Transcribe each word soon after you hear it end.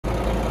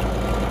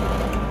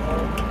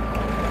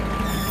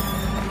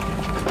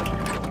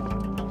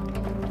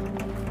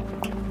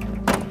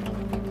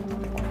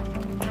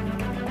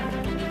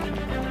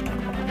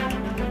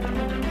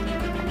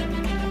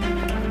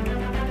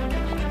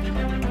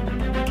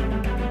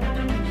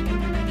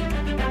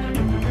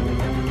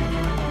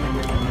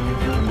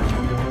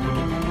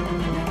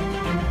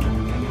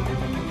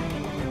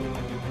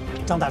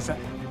张大帅，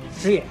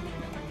师爷，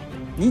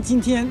您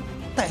今天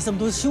带这么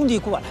多兄弟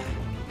过来，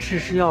这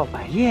是要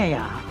摆宴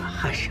呀，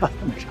还是要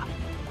怎么着？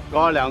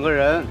抓2个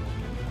人，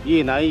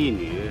一男一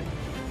女，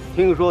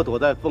听说躲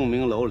在凤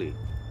鸣楼里。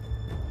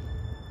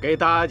给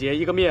大阿姐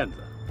一个面子，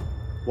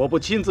我不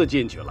亲自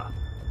进去了，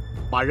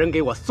把人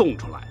给我送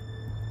出来。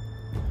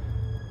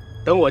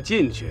等我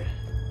进去，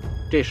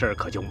这事儿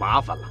可就麻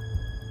烦了。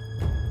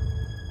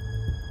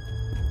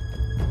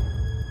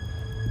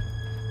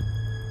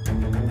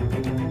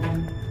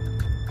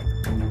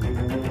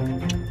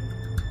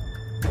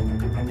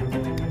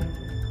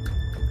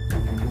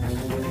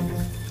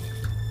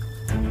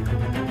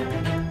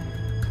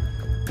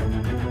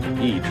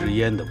 一支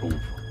烟的功夫，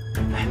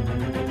哎，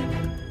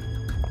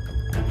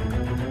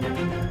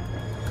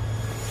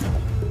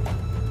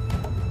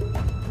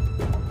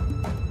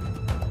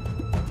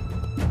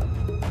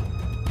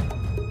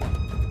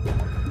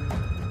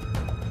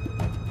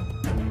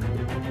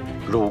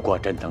如果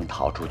真能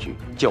逃出去，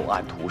就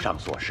按图上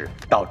所示，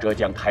到浙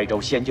江台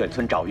州仙眷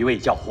村找一位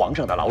叫皇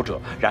上的老者，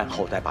然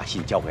后再把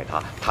信交给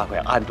他，他会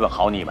安顿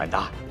好你们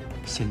的。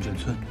仙眷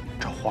村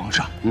找皇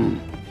上，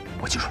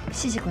我记住了。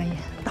谢谢官爷。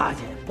大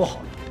姐不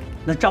好了。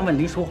 那张万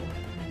林说：“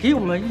给我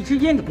们一支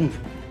烟的功夫，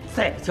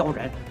再不交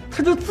人，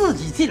他就自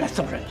己进来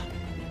送人了。”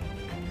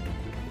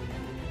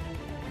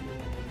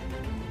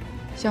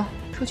行，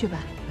出去吧。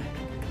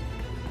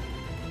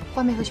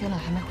花梅和全朗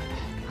还没回来，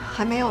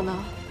还没有呢。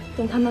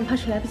等他们怕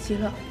是来不及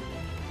了。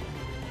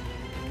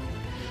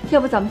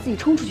要不咱们自己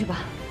冲出去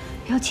吧，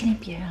不要牵连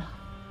别人了。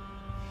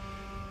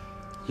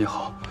也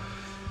好，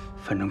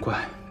反正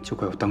怪就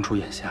怪我当初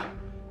眼瞎，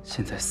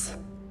现在死，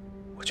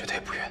我觉得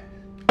也不冤。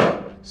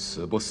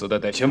 死不死的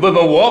得先问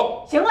问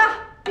我。行了，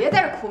别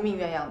在这苦命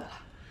鸳鸯的了。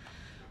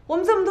我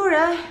们这么多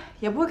人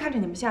也不会看着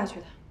你们下去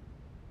的。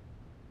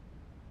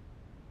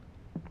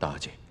大阿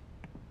姐，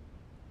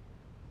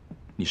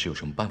你是有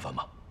什么办法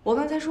吗？我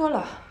刚才说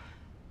了，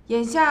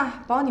眼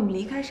下保你们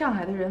离开上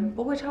海的人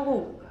不会超过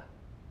5个，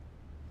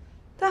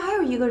但还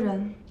有1个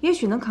人也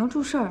许能扛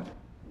住事儿，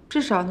至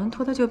少能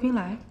拖到救兵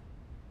来。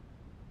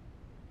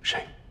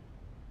谁？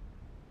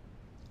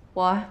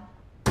我啊。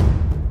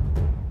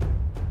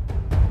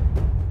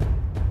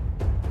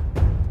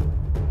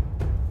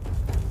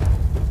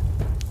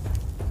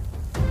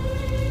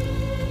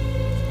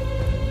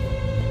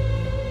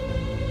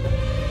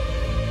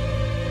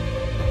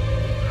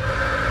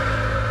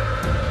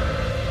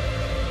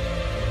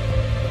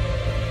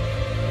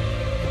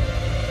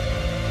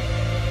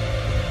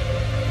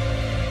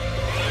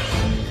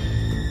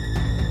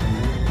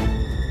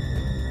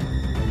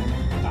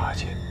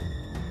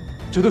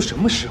 这都什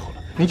么时候了，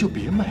你就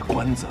别卖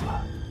关子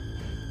了。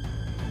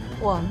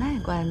我卖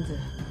关子，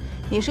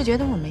你是觉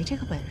得我没这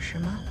个本事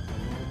吗？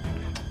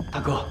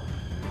大哥，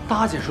大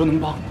阿姐说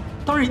能帮，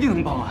当然一定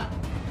能帮啊。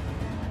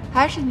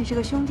还是你这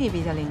个兄弟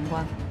比较灵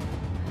光。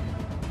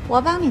我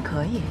帮你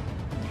可以，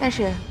但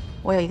是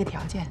我有一个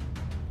条件。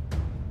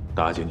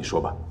大阿姐，你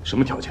说吧，什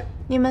么条件？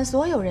你们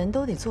所有人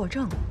都得作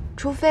证，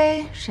除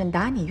非沈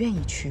达你愿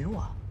意娶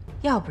我，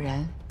要不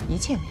然一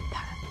切免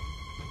谈。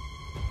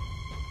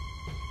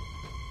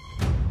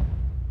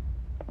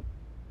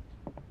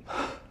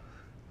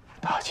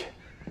 大姐，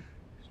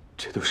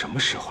这都什么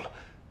时候了，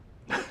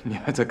你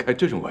还在开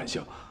这种玩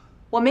笑？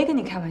我没跟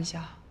你开玩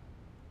笑。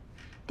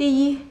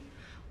第一，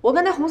我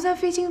跟那洪三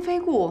非亲非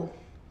故，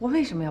我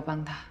为什么要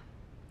帮他？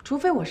除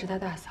非我是他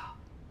大嫂。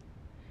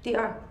第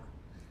二，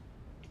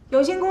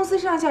有限公司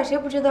上下谁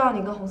不知道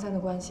你跟洪三的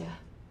关系？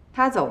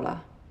他走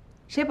了，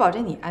谁保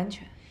证你安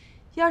全？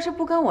要是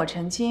不跟我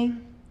成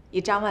亲，以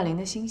张万林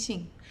的心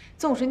性，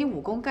纵使你武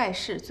功盖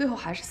世，最后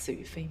还是死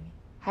于非命。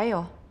还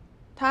有，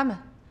他们。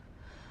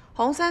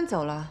 洪三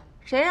走了，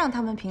谁让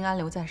他们平安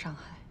留在上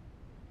海？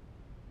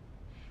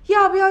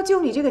要不要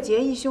救你这个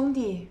结义兄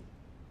弟？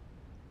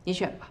你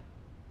选吧。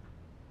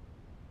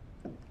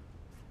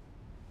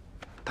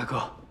大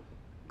哥，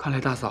看来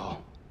大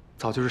嫂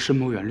早就是深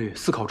谋远虑、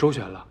思考周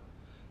全了。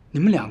你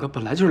们2个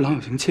本来就是郎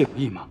有情妾有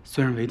意嘛。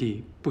虽然为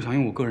弟不想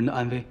用我个人的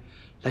安危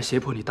来胁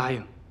迫你答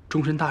应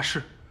终身大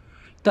事，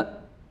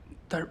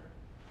但是，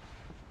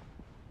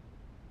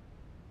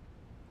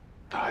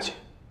大姐。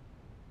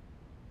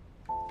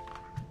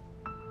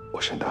 我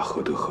沈达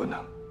何德何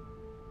能，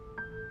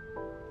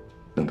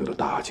能得到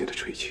大阿姐的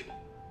垂青？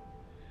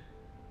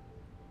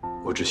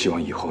我只希望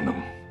以后能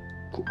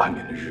过安宁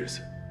的日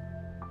子。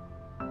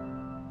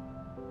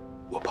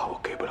我怕我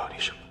给不了你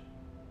什么。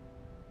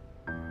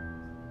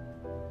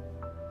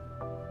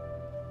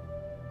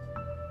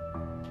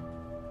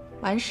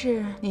完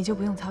事你就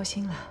不用操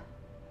心了。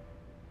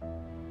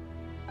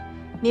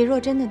你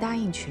若真的答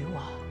应娶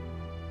我，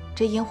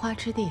这烟花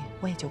之地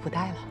我也就不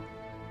待了。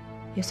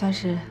 也算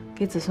是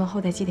给子孙后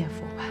代积点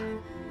福吧。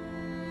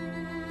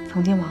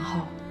从今往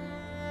后，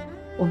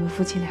我们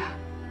夫妻俩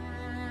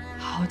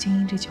好好经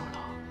营这酒楼，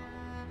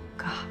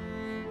哥。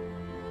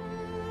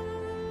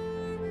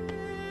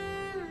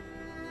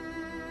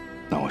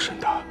那我沈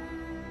达，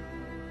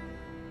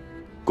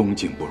恭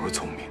敬不如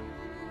从命。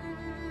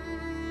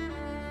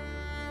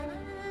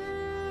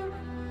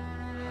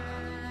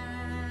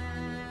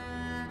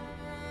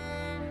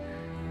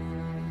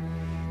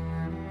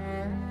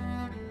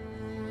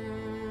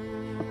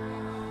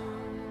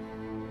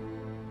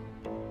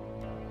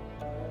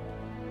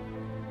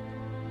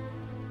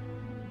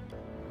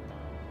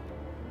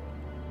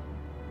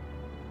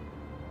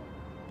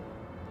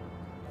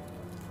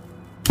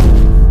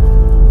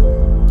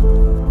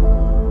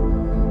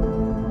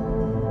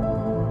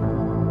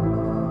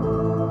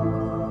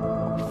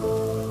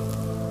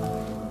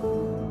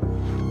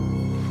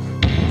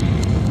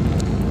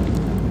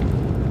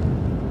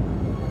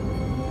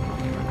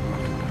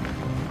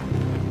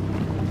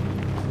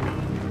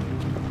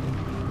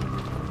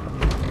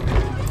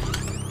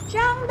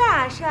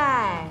大帅。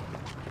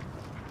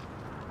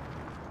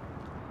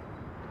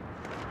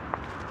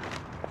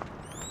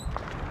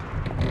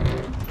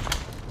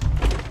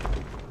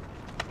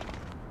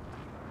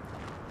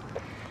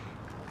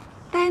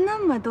带那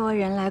么多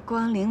人来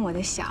光临我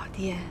的小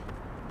店，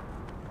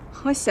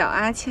我小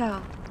阿俏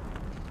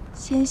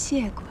先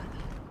谢过了。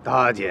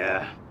大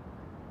姐，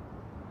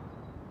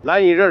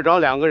来你这儿找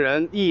2个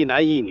人，一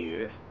男一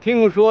女，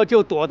听说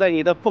就躲在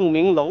你的凤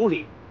鸣楼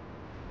里。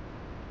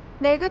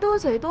哪个多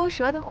嘴多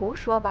舌的胡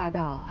说八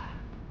道啊！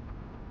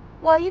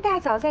我一大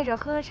早在这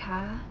喝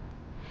茶，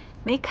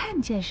没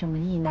看见什么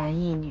一男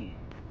一女。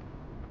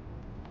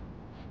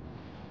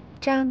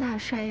张大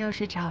帅要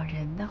是找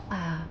人的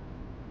话，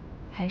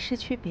还是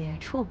去别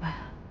处吧。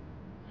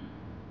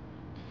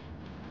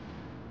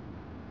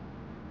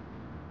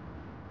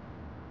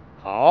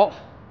好，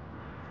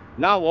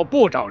那我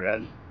不找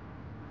人。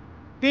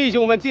弟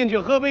兄们进去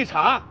喝杯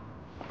茶。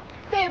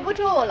对不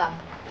住了，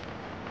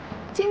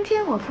今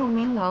天我凤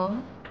鸣楼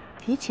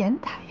提前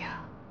打烊，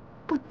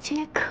不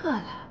接客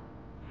了。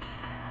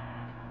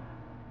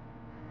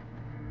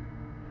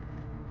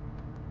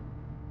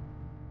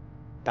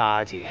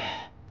大姐，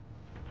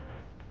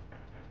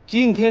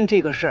今天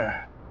这个事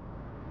儿，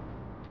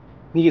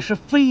你是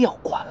非要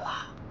管了，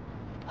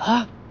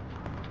啊？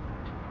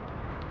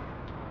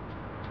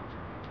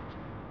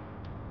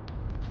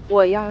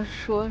我要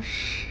说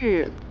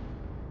是。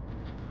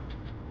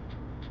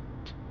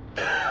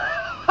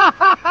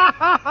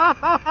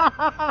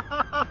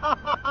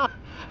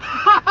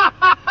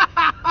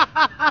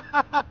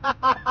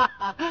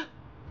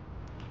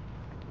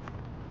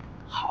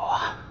好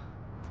啊，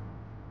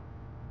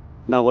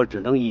那我只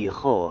能以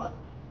后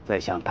再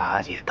向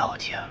大姐道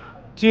歉了。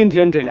今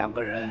天这2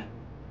个人，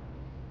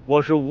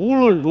我是无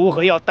论如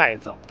何要带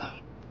走的。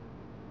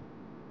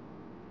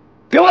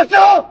给我走！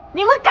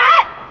你们敢！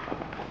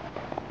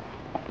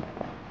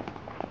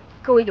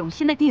各位永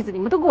新的弟子，你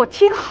们都给我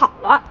听好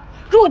了！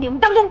如果你们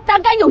当中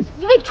胆敢有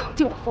一位闯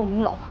进我凤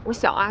鸣楼，我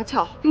小阿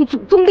俏用祖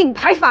宗令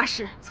牌发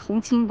誓，从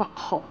今往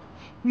后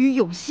与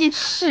永新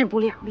势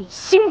不两立，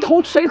形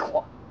同水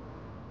火。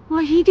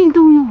我一定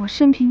动用我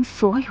身边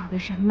所有的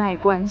人脉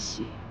关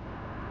系，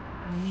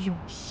与永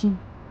新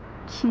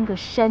拼个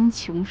山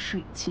穷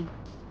水尽，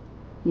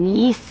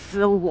你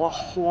死我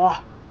活。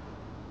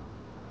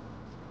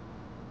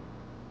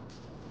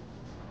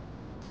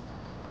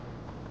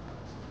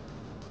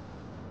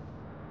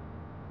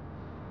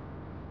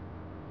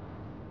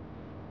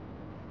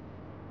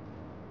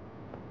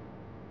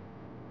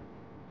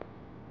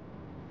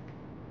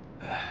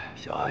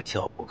小阿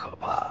俏不可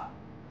怕，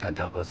但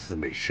她和四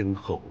妹身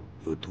后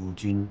有督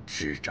军、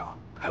师长，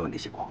还有那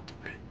些广东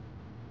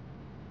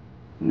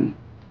人。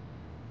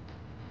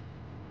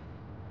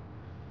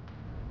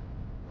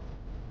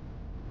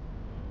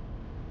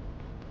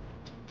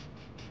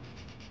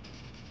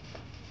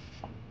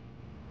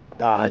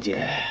大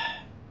姐，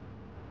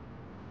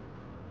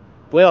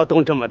不要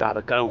动这么大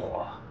的肝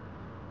火。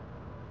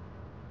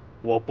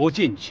我不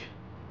进去，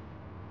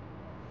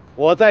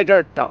我在这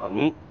儿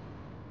等。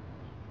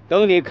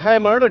等你开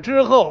门了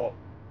之后，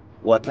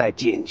我再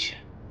进去。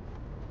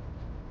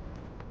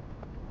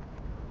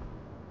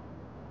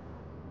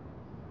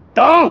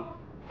等。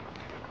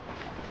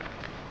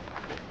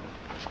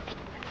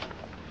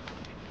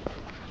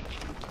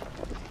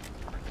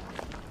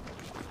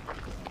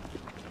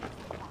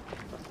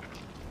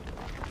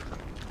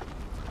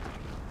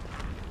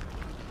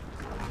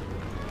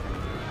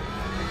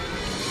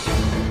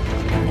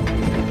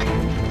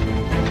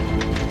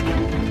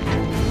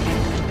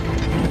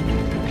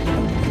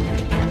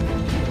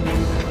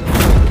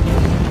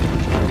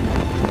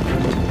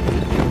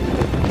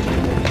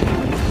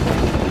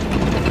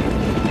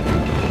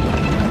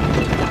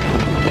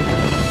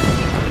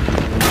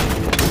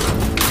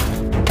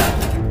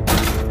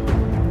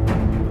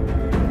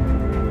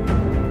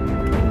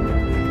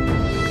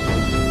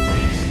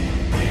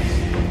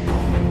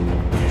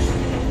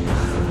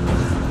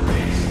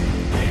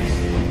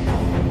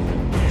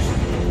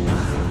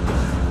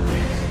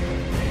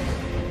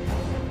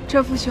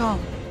这父兄，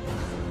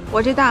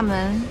我这大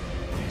门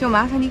就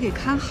麻烦你给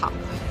看好了，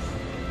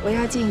我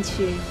要进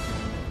去，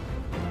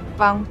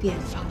方便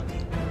方便。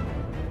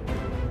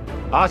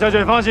大小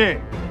姐放心，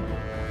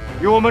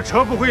有我们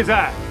车不会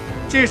在，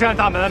这扇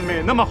大门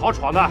没那么好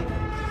闯的。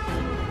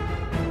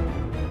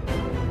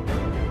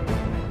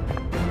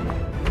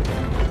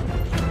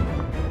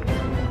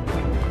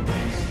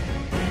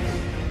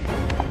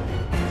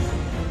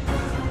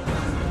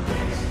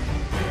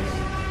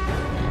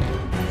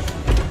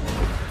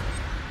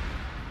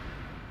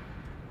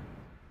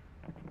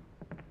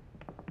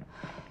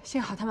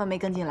幸好他们没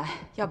跟进来，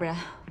要不然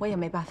我也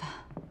没办法。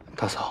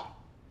大嫂，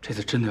这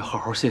次真的要好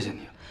好谢谢你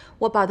了。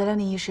我保得了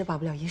你一时，保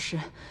不了一世。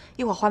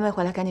一会儿花妹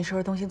回来，赶紧收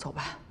拾东西走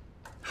吧。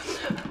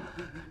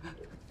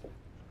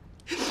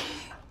你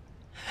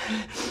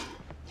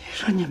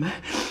说你们，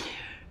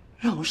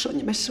让我说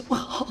你们什么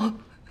好？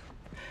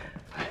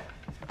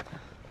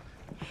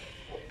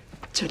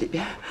这里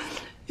边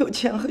有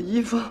钱和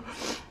衣服，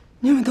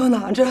你们都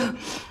拿着。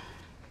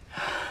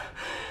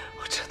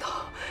我知道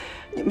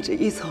你们这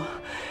一走，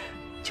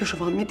就是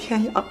亡命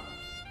天涯，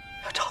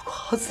要照顾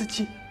好自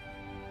己。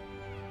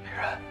美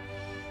人，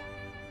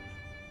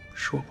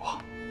是我不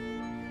好，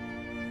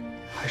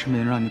还是没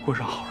能让你过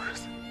上好日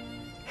子。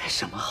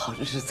什么好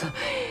日子？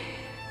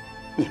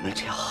你们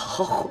只要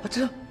好好活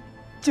着，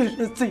就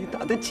是最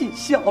大的尽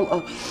孝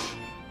了。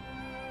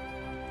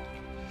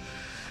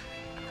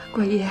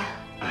桂爷，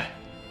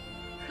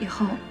以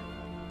后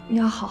你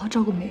要好好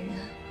照顾美人，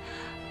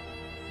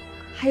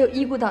还有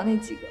医顾岛那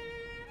几个，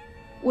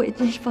我也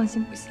真是放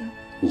心不下。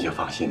你就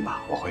放心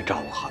吧，我会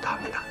照顾好他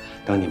们的。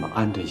等你们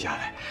安顿下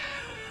来，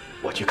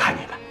我去看你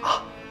们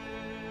啊。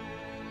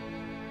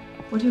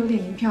我这有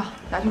点银票，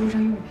拿去路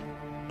上用吧。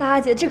大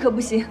阿姐，这可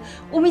不行，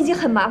我们已经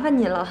很麻烦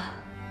你了。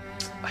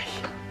哎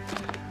呀，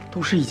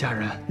都是一家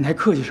人，你还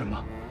客气什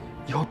么？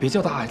以后别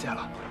叫大阿姐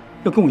了，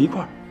要跟我一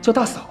块儿叫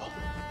大嫂。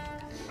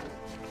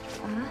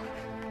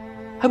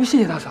还不谢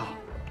谢大嫂？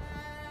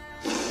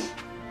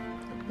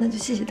那就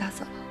谢谢大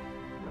嫂。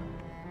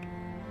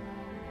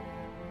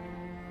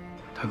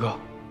大哥，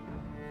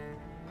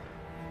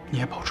你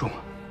也保重啊。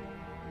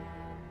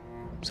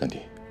三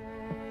弟，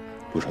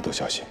路上多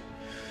小心。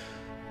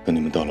等你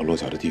们到了落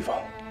脚的地方，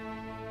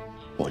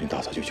我跟大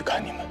嫂就去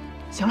看你们。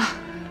行了，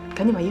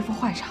赶紧把衣服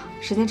换上，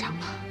时间长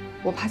了，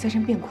我怕再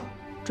生变故，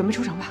准备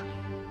出城吧。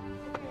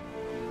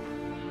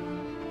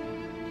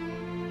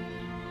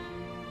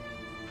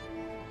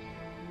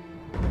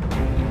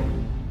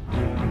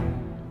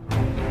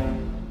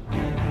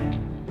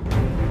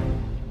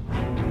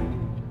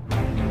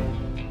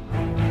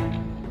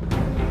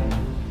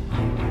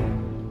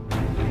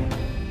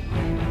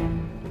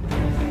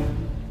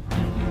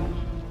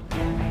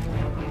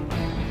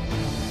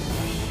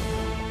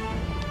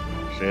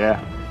谁？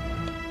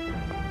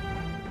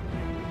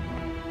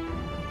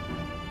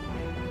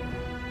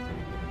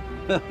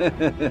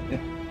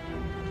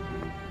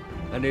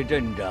看这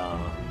阵仗，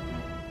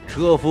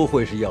车夫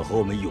会是要和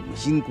我们永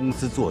兴公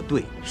司作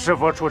对。师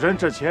傅出城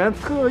之前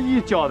特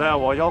意交代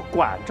我要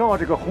关照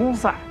这个洪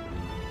三。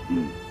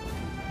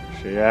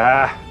师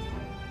爷，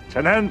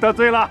臣能得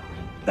罪了。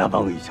那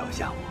王玉桥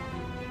吓我，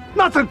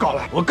那真高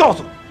了。我告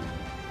诉你，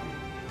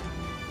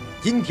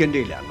今天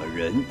这两个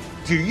人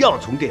只要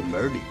从这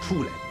门里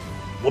出来，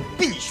我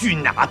必须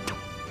拿他。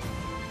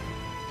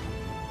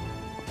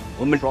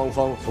我们双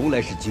方从来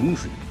是井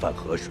水不犯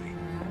河水，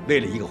为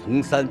了一个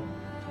洪三，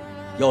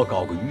要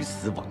搞个鱼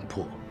死网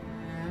破，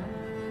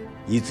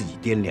你自己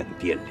掂量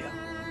掂量，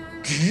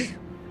值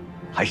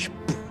还是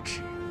不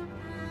值？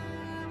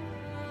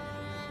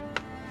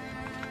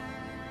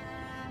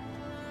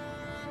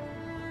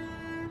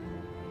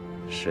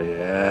师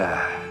爷，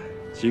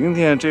今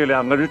天这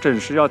两个人真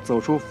是要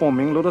走出凤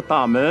鸣楼的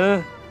大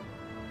门，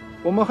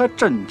我们还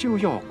真就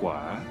要管。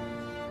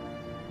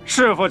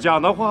师傅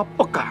讲的话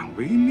不敢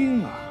违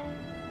命啊！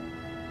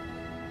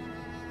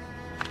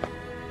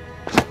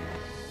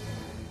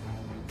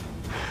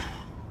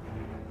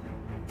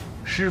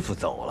师傅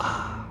走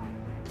了，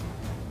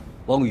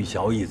汪玉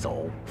桥一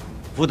走，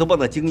斧头帮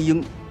的精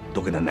英都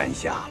跟他南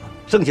下了，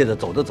剩下的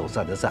走的走，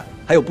散的散，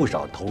还有不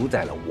少投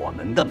在了我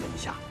们的门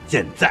下。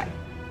现在，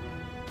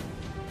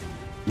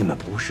你们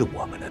不是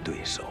我们的对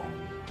手，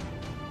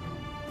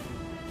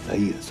咱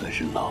也算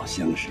是老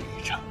相识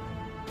一场，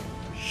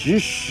识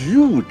时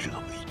务者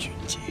为俊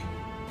杰。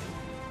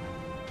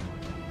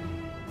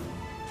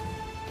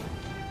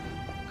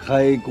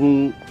开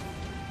弓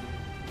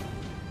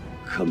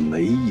可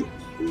没有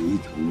回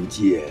头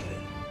箭。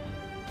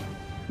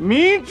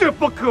明知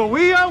不可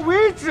为而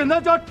为之，那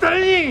叫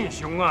真英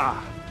雄啊！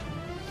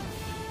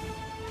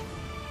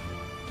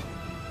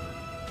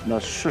那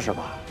试试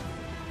吧。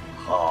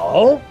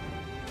好。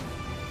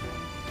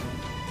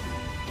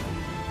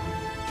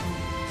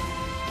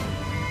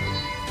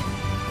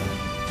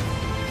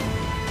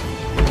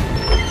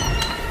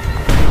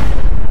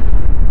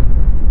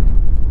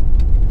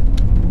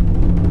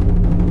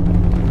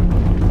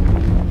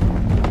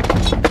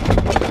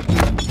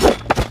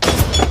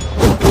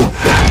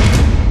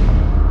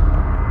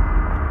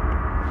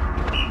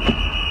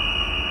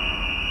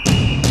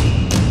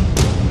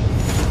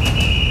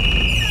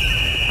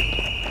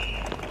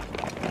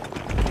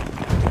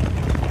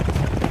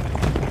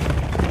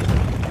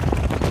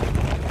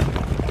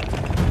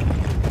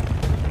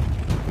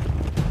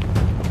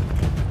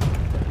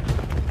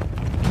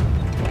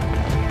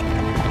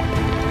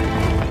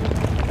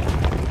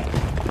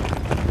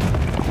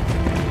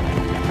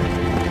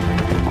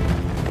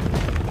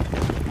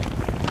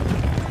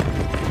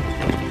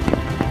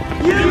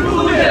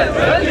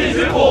全体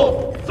巡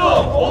捕，送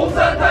洪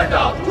三探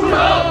长出城。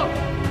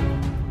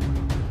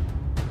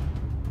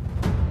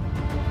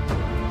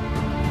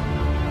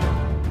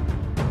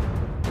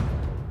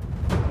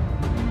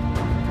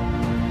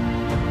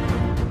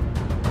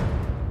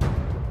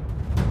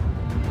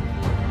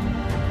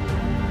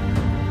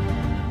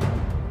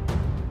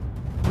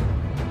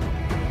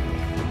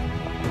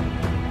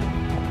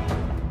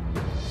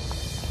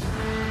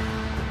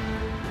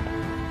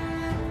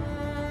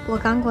我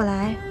刚过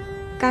来，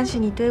感谢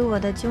你对我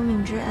的救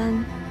命之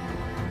恩，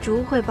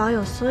主会保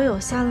佑所有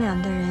善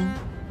良的人。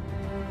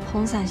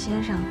红伞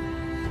先生，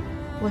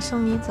我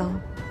送你走。